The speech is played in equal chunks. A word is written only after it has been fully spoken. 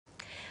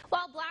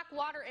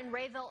water in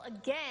Rayville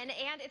again,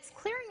 and it's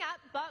clearing up,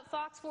 but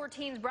Fox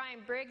 14's Brian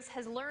Briggs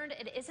has learned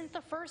it isn't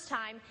the first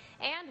time,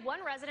 and one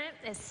resident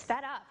is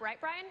fed up. Right,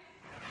 Brian?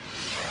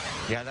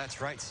 Yeah,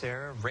 that's right,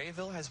 Sarah.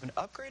 Rayville has been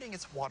upgrading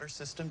its water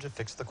system to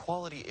fix the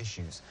quality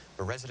issues,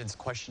 but residents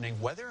questioning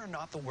whether or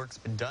not the work's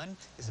been done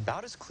is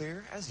about as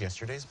clear as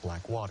yesterday's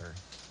black water.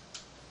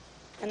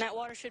 And that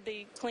water should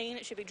be clean,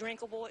 it should be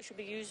drinkable, it should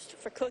be used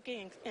for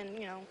cooking and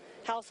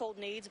household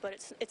needs, but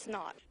it's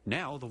not.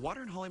 Now, the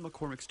water in Holly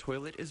McCormick's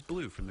toilet is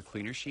blue from the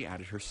cleaner she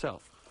added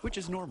herself, which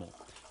is normal.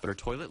 But her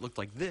toilet looked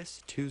like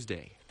this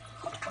Tuesday.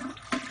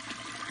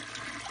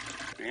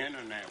 The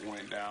internet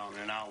went down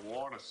and our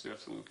water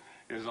system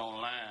is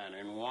online,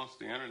 and once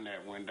the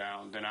internet went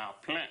down, then our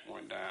plant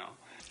went down.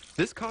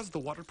 This caused the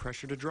water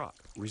pressure to drop,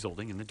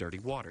 resulting in the dirty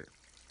water.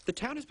 The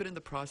town has been in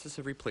the process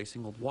of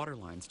replacing old water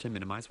lines to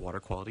minimize water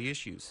quality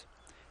issues.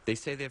 They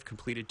say they have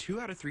completed 2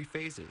 out of 3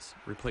 phases,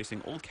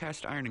 replacing old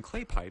cast iron and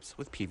clay pipes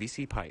with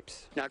PVC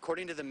pipes. Now,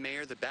 according to the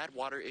mayor, the bad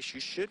water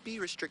issues should be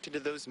restricted to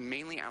those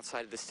mainly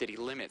outside of the city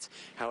limits.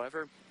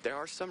 However, there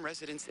are some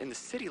residents in the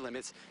city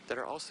limits that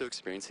are also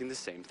experiencing the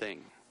same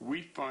thing.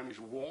 We furnish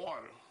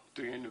water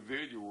to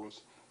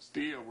individuals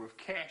still with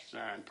cast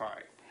iron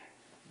pipe.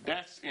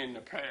 That's in the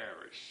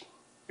parish,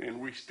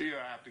 and we still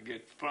have to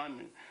get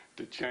funding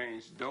to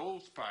change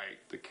those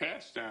pipes, the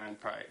cast iron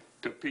pipe,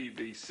 to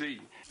PVC.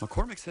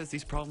 McCormick says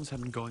these problems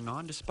have been going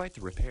on despite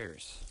the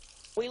repairs.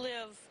 We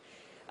live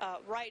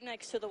right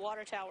next to the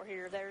water tower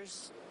here.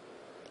 There's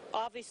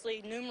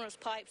obviously numerous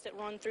pipes that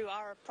run through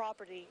our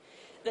property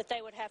that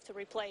they would have to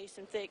replace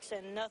and fix,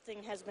 and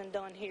nothing has been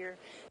done here.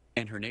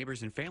 And her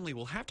neighbors and family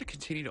will have to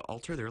continue to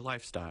alter their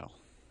lifestyle.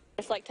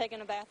 It's like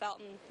taking a bath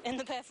out in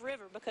the Bath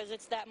River because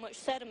it's that much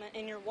sediment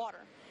in your water,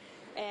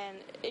 and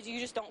you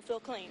just don't feel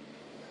clean.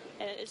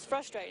 And it's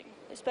frustrating,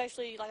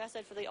 especially, like I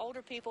said, for the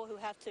older people who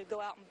have to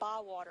go out and buy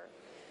water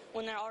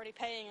when they're already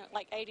paying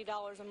like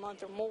 $80 a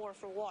month or more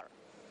for water.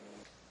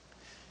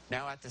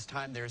 Now, at this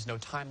time, there is no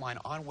timeline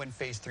on when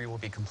Phase 3 will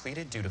be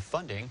completed due to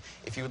funding.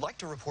 If you would like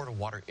to report a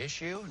water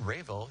issue in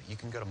Rayville, you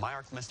can go to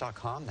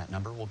myarklimus.com. That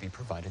number will be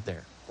provided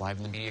there. Live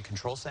in the Media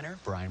Control Center,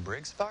 Brian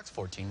Briggs, Fox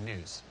 14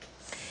 News.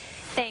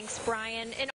 Thanks, Brian.